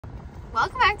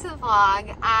Welcome back to the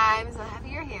vlog. I'm so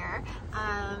happy you're here.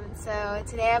 So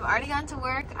today I've already gone to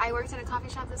work. I worked at a coffee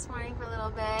shop this morning for a little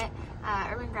bit.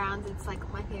 Urban Grounds, it's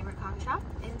like my favorite coffee shop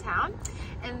in town.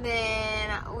 And then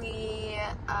we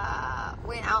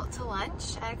went out to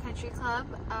lunch at a country club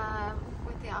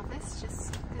with the office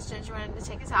just because Ginger wanted to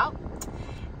take us out.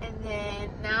 And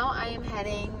then now I am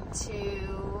heading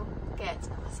to get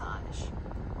a massage.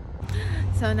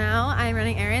 So now I'm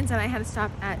running errands and I had to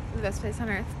stop at the best place on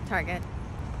earth, Target.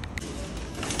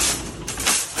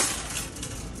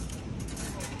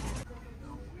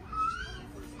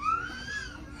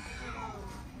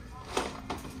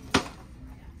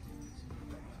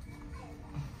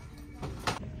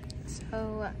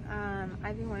 So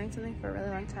I've been wanting something for a really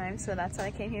long time, so that's what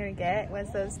I came here to get,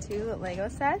 was those two Lego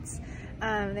sets.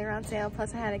 They were on sale,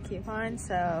 plus I had a coupon,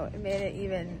 so it made it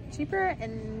even cheaper.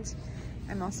 And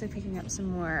I'm also picking up some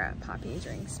more Poppy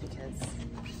drinks because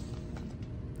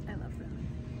I love them.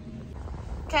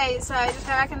 Okay, so I just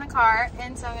got back in the car,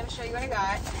 and so I'm going to show you what I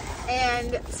got.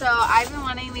 And so I've been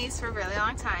wanting these for a really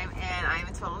long time, and I'm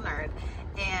a total nerd.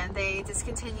 And they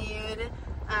discontinued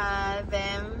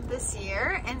them this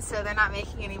year, and so they're not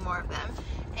making any more of them.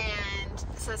 And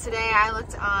so today I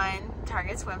looked on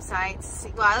Target's website to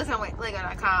see, well, I looked on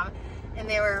Lego.com, and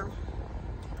they were,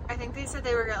 I think they said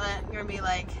they were gonna be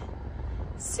like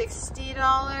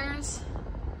 $60,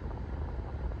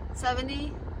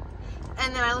 70,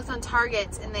 and then I looked on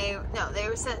Target and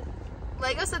Lego said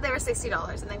they were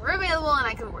 $60 and they were available and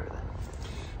I could order them.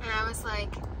 And I was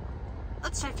like,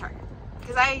 let's check Target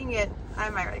because I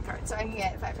have my credit card, so I can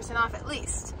get 5% off at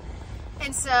least.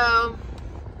 And so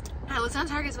I looked on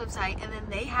Target's website and then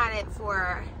they had it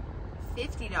for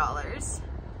 $50,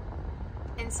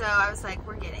 and so I was like,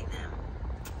 we're getting them.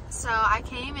 So I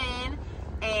came in.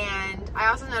 And I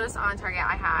also noticed on Target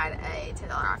I had a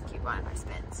 $10 off coupon if I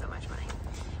spent so much money,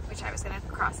 which I was going to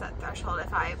cross that threshold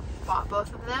if I bought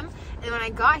both of them. And when I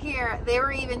got here, they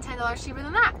were even $10 cheaper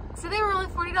than that. So they were only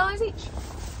 $40 each.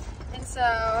 And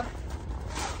so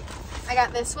I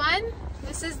got this one.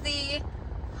 This is the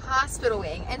hospital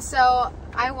wing. And so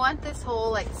I want this whole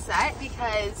like set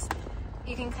because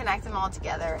you can connect them all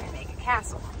together and make a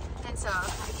castle. And so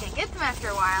if I can't get them after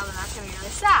a while, then that's going to be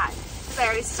really sad because I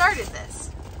already started this.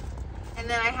 And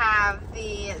then I have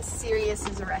the Sirius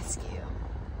is a Rescue.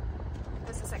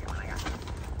 That's the second one I got.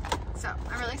 So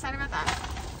I'm really excited about that.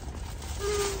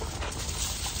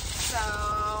 So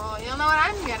you'll know what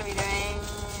I'm gonna be doing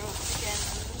this weekend.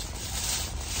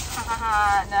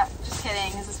 No, just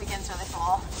kidding, because this weekend's really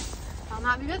full. I'll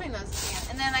not be building those this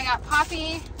weekend. And then I got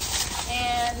Poppy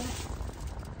and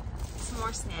some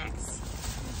more snacks.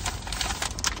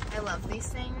 I love these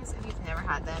things. If you've never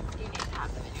had them, you need to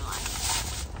have them in your life.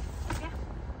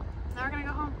 Now we're gonna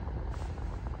go home.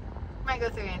 Might go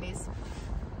through Andy's.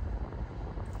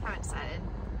 Haven't decided.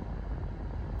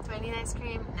 Do I need ice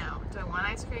cream? No. Do I want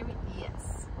ice cream?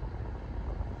 Yes.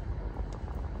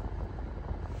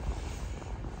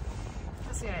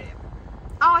 That's a good idea.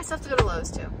 Oh, I still have to go to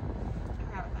Lowe's too. I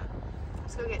forgot about that.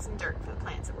 Let's go get some dirt for the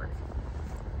plants at work.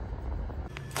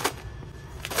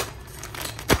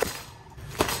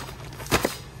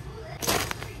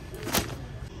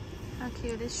 How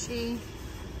cute is she?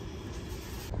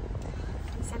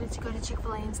 Decided to go to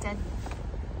Chick-fil-A instead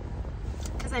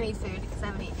because I need food because I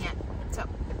haven't eaten yet. So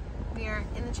we are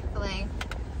in the Chick-fil-A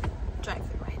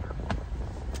drive-thru right now.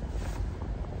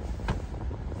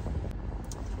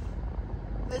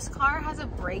 This car has a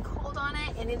brake hold on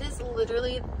it, and it is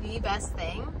literally the best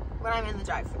thing when I'm in the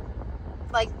drive-thru.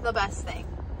 Like the best thing.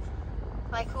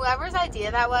 Like whoever's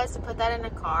idea that was to put that in a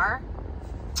car,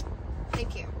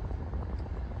 thank you.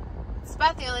 It's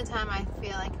about the only time I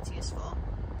feel like it's useful.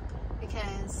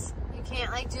 Because you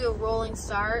can't like do a rolling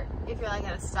start if you're like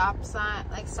at a stop sign,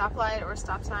 like stoplight or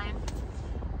stop sign,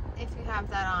 if you have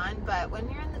that on. But when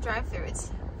you're in the drive-thru, it's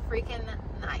freaking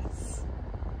nice.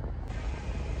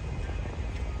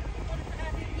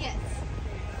 Yes.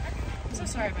 I'm so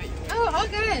sorry about you. Oh, all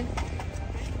good.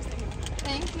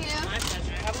 Thank you. My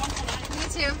pleasure. Have one for Me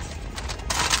too.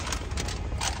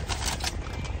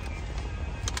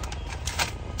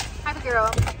 Happy girl.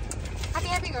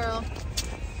 Happy girl.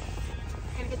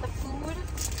 Gonna get the food.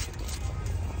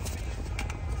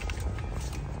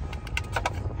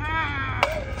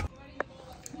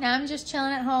 Now I'm just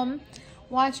chilling at home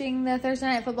watching the Thursday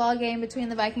night football game between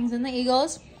the Vikings and the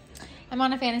Eagles. I'm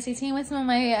on a fantasy team with some of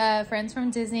my friends from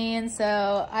Disney, and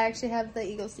so I actually have the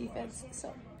Eagles defense.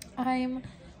 So I'm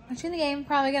watching the game,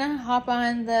 probably gonna hop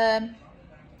on the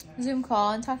Zoom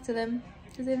call and talk to them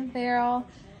because I think they're all,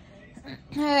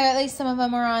 at least some of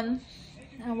them are on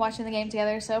watching the game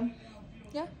together. So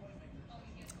yeah,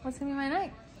 what's gonna be my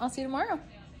night? I'll see you tomorrow.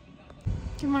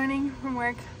 Good morning from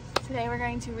work. Today we're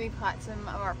going to repot some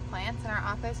of our plants in our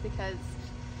office because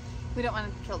we don't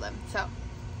want to kill them. So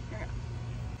here we go.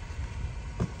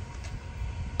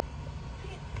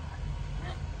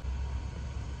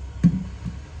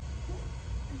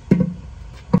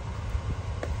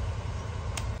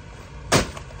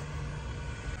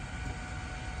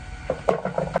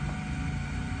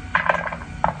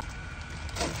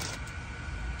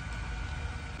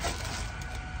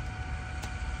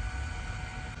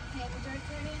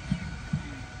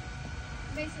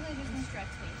 Basically just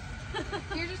instructs me.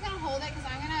 You're just gonna hold it because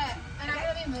I'm gonna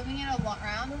be moving it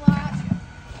around a lot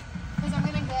because I'm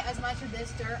gonna get as much of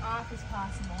this dirt off as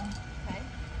possible. Okay.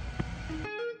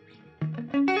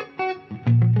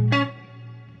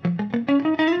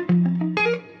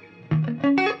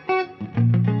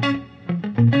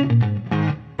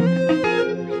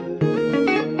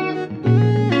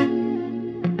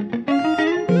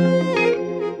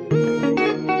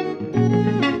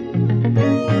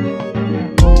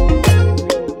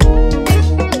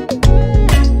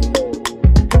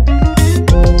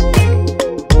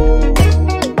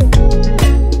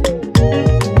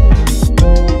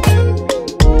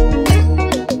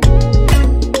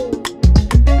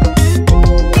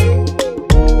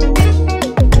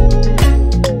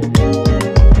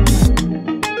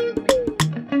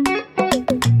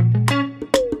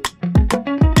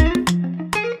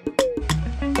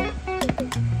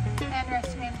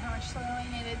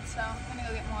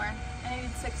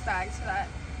 Bags for that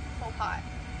whole pot,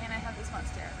 and I have this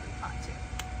monster pot too.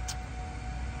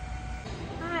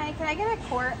 Hi, can I get a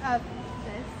quart of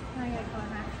this? Can I get a quart of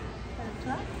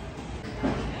that?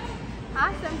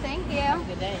 Awesome, thank you. Have a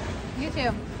good day. You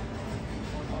too.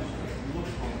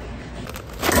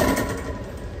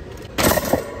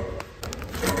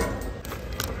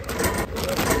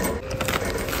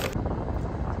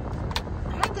 I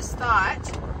had this thought.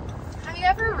 Have you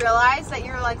ever realized that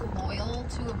you're like loyal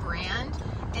to a brand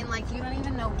and like you don't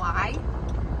even know why?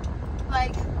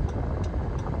 Like,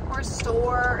 or a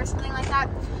store or something like that.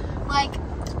 Like,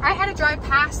 I had to drive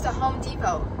past a Home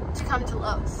Depot to come to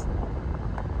Lowe's.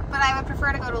 But I would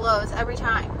prefer to go to Lowe's every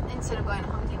time instead of going to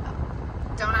Home Depot.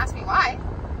 Don't ask me why,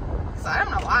 because I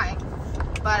don't know why.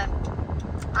 But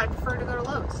I prefer to go to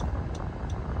Lowe's.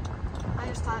 I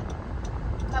just thought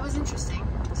that was interesting.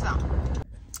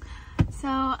 So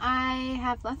I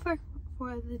have left work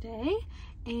for the day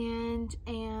and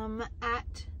am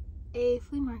at a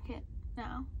flea market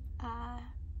now,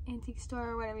 antique store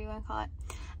or whatever you want to call it,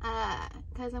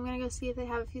 because I'm gonna go see if they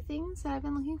have a few things that I've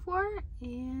been looking for,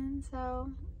 and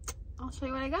so I'll show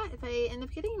you what I got if I end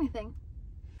up getting anything.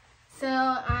 So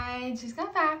I just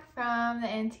got back from the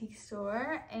antique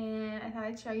store and I thought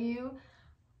I'd show you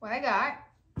what I got.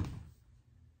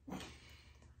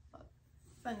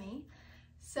 Funny.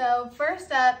 So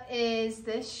first up is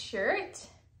this shirt.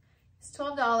 It's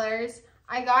 $12.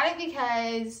 I got it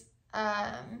because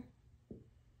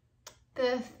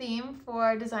the theme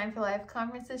for Design for Life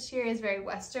conference this year is very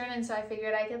Western, and so I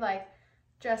figured I could like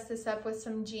dress this up with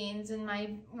some jeans and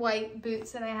my white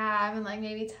boots that I have and like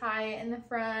maybe tie it in the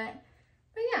front.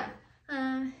 But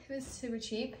yeah, it was super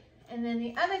cheap. And then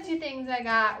the other two things I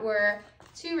got were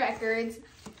 2 records.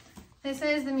 This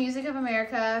is the Music of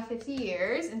America 50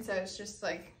 Years, and so it's just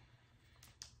like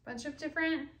a bunch of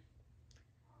different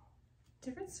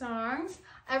songs.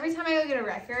 Every time I go get a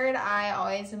record, I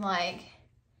always am like,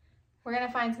 we're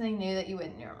gonna find something new that you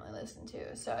wouldn't normally listen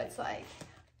to. So it's like,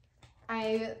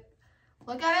 I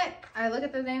look at it, I look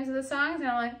at the names of the songs, and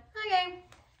I'm like, okay,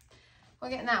 we're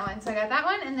getting that one. So I got that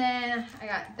one, and then I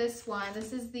got this one.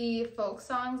 This is the folk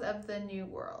songs of the New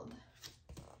World.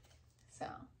 So,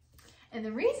 and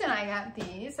the reason I got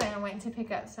these, and I went to pick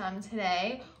up some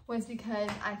today, was because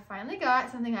I finally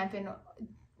got something I've been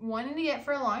wanting to get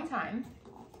for a long time,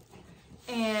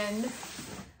 and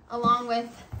along with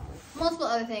multiple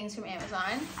other things from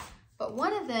Amazon, but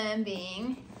one of them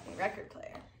being a record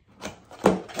player.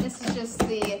 This is just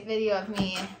the video of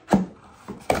me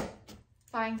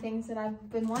buying things that I've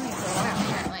been wanting for a while,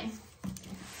 apparently.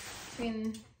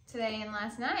 Between today and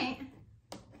last night.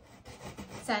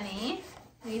 Sunny,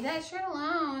 leave that shirt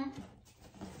alone.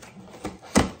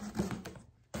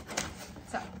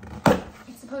 So,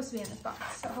 it's supposed to be in this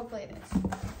box, so hopefully it is.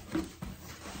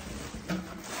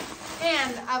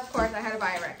 And, of course, I had to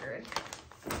buy a record.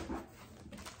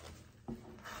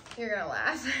 You're gonna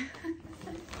laugh.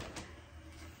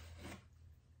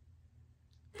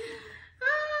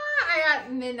 I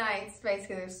got Midnight's by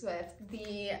Taylor Swift.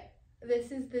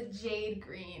 This is the jade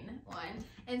green one.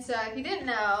 And so if you didn't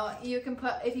know, you can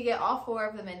put, if you get all 4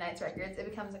 of the Midnight's records, it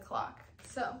becomes a clock.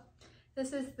 So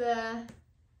this is the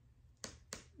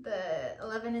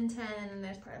 11 and 10, and then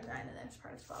there's part of 9, and there's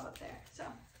part of 12 up there. So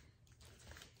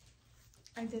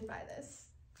I did buy this.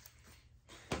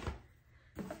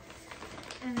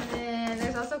 And then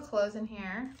there's also clothes in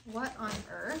here. What on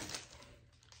earth?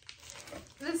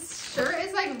 This shirt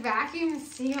is like vacuum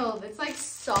sealed. It's like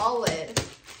solid.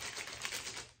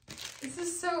 This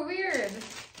is so weird.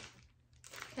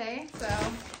 Okay, so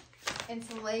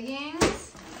it's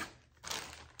leggings,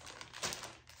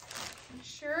 a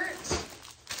shirt,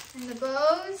 and the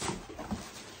bows.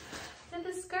 Did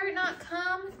the skirt not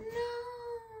come? No.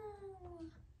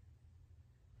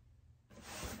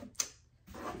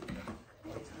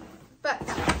 But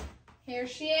here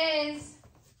she is.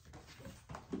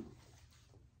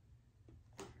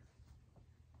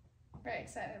 Very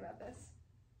excited about this.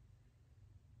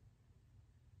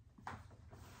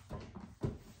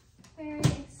 Very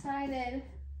excited.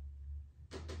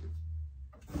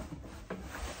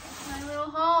 My little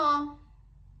haul.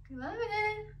 Love it.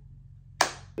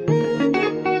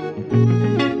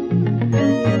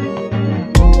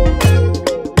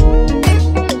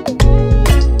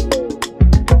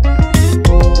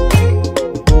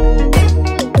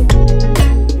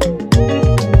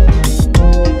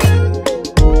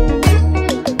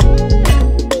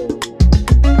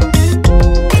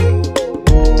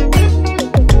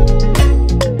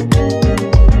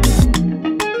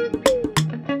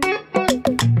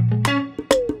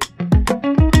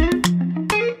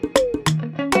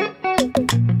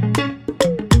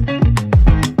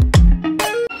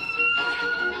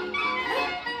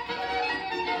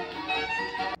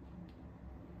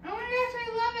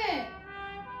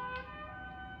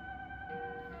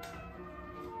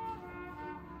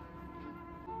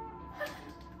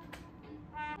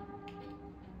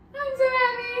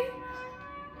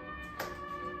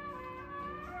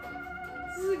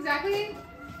 Exactly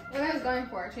what I was going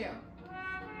for too.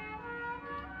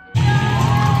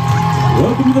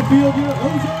 Welcome to the field, your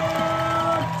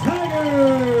Ozark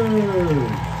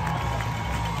Tigers!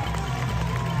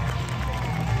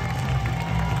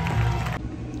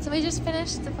 So we just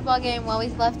finished the football game while we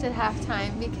left at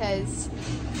halftime because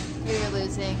we were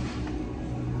losing.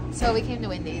 So we came to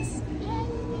Wendy's.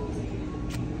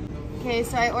 Okay,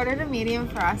 so I ordered a medium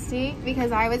Frosty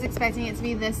because I was expecting it to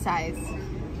be this size.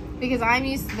 Because I'm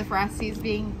used to the Frosties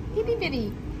being itty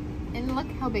bitty. And look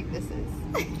how big this is.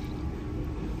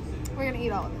 We're gonna eat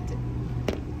all of it too.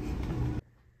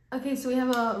 Okay, so we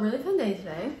have a really fun day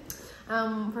today.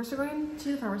 First we're going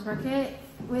to the farmer's market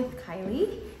with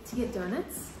Kylie to get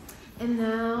donuts. And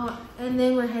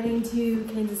then we're heading to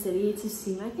Kansas City to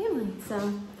see my family.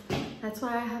 So that's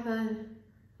why I have a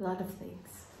lot of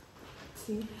things.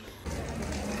 See?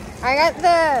 I got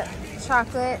the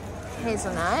chocolate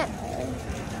hazelnut.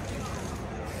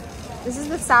 This is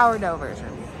the sourdough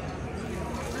version.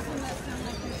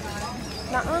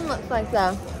 That one looks like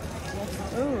the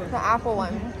apple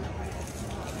one.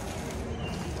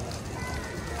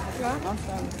 Yeah?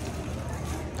 Awesome.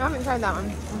 I haven't tried that one.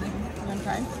 You want to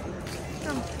try?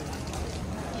 No.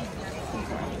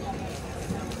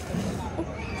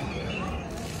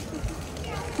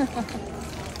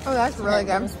 Oh, that's really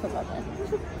good. Just put that there.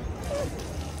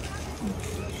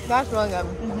 That's really good.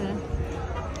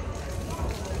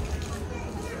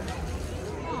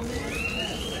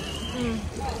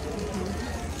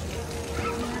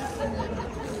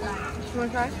 You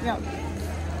want to try? Yeah.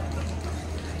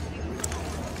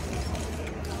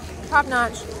 Top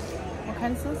notch. What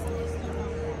kind is this?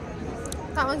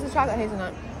 That one's a chocolate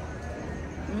hazelnut.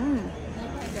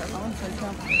 Yeah, that one's good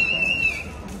too.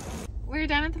 We're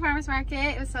done at the farmer's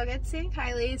market. It was so good seeing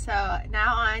Kylie. So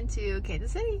now on to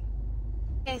Kansas City.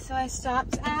 Okay, so I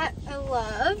stopped at a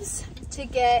Love's to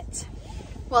get,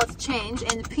 well, to change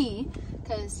and pee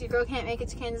because your girl can't make it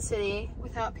to Kansas City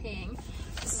without peeing.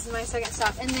 This is my second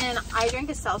stop. And then I drank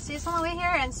a Celsius on the way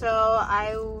here, and so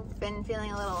I've been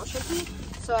feeling a little shaky,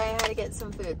 so I had to get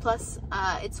some food. Plus,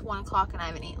 it's 1 o'clock and I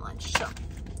haven't eaten lunch, so.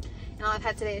 And all I've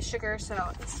had today is sugar,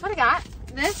 so this is what I got.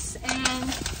 This and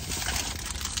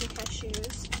some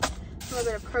cashews. A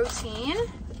little bit of protein.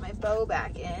 Put my bow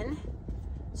back in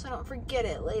so I don't forget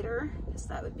it later, because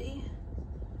that would be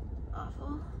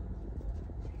awful.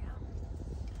 There you go.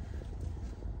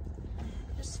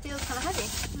 Just feels kind of heavy.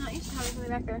 I'm not used to having something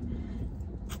back there.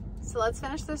 So let's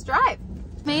finish this drive.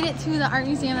 Made it to the art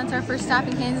museum. That's our first stop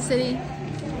in Kansas City.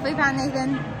 We found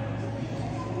Nathan.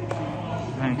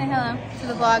 Hi. Say hello to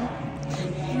the vlog.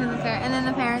 And then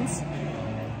the parents.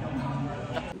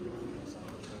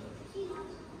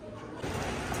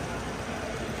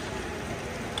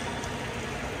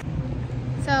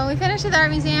 So we finished at the art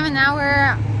museum and now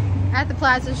we're at the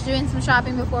plaza just doing some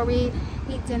shopping before we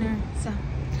eat dinner. So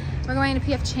We're going to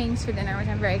P.F. Chang's for dinner, which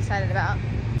I'm very excited about.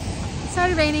 It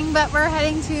started raining, but we're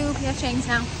heading to P.F. Chang's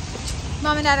now.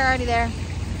 Mom and Dad are already there.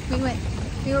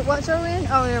 What store were we in?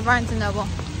 Oh, we were Barnes & Noble.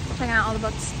 Checking out all the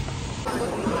books.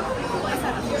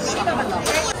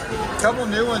 A couple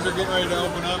new ones are getting ready to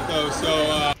open up though,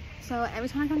 So every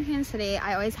time I come to Kansas City,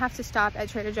 I always have to stop at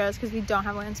Trader Joe's because we don't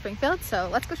have one in Springfield, so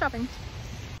let's go shopping.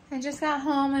 I just got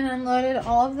home and unloaded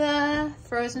all of the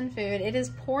frozen food. It is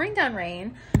pouring down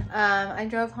rain. I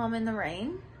drove home in the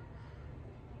rain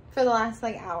for the last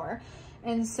like hour.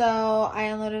 And so I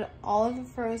unloaded all of the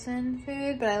frozen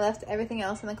food, but I left everything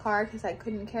else in the car because I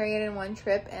couldn't carry it in one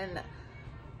trip and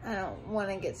I don't want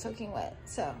to get soaking wet,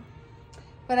 so.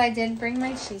 But I did bring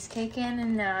my cheesecake in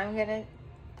and now I'm gonna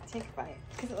take a bite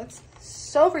because it looks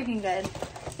so freaking good.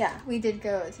 Yeah, we did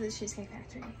go to the Cheesecake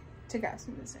Factory to grab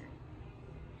some dessert.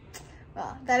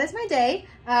 Well, that is my day.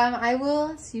 I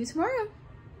will see you tomorrow.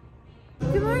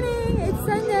 Good morning, it's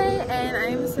Sunday and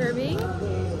I'm serving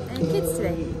kids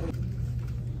today.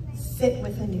 Sit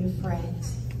with a new friend.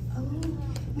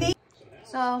 Oh,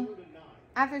 so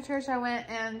after church I went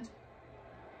and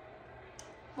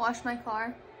washed my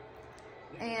car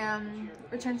and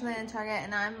returned to the Target,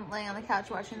 and I'm laying on the couch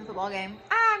watching the football game.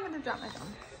 I'm gonna drop my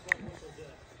phone.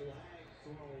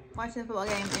 Watching the football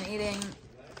game and eating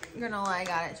granola I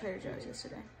got at Trader Joe's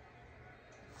yesterday.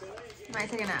 Might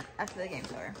take a nap after the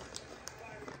game's over.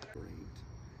 Great.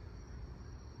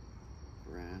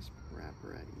 Grasp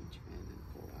wrapper at each end and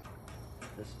pull out.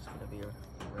 This is gonna be a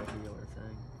regular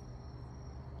thing.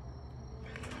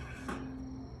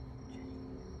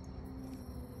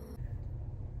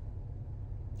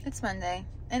 It's Monday,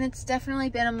 and it's definitely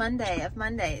been a Monday of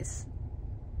Mondays.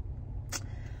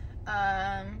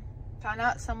 Found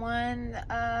out someone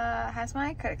has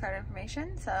my credit card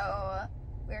information, so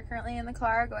we're currently in the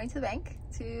car going to the bank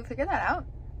to figure that out.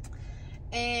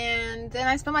 And then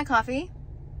I spilled my coffee.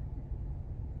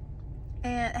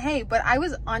 And hey, but I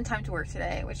was on time to work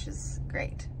today, which is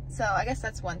great. So I guess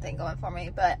that's one thing going for me.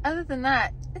 But other than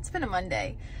that, it's been a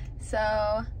Monday.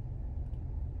 So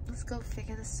let's go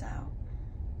figure this out.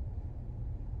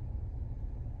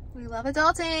 We love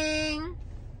adulting.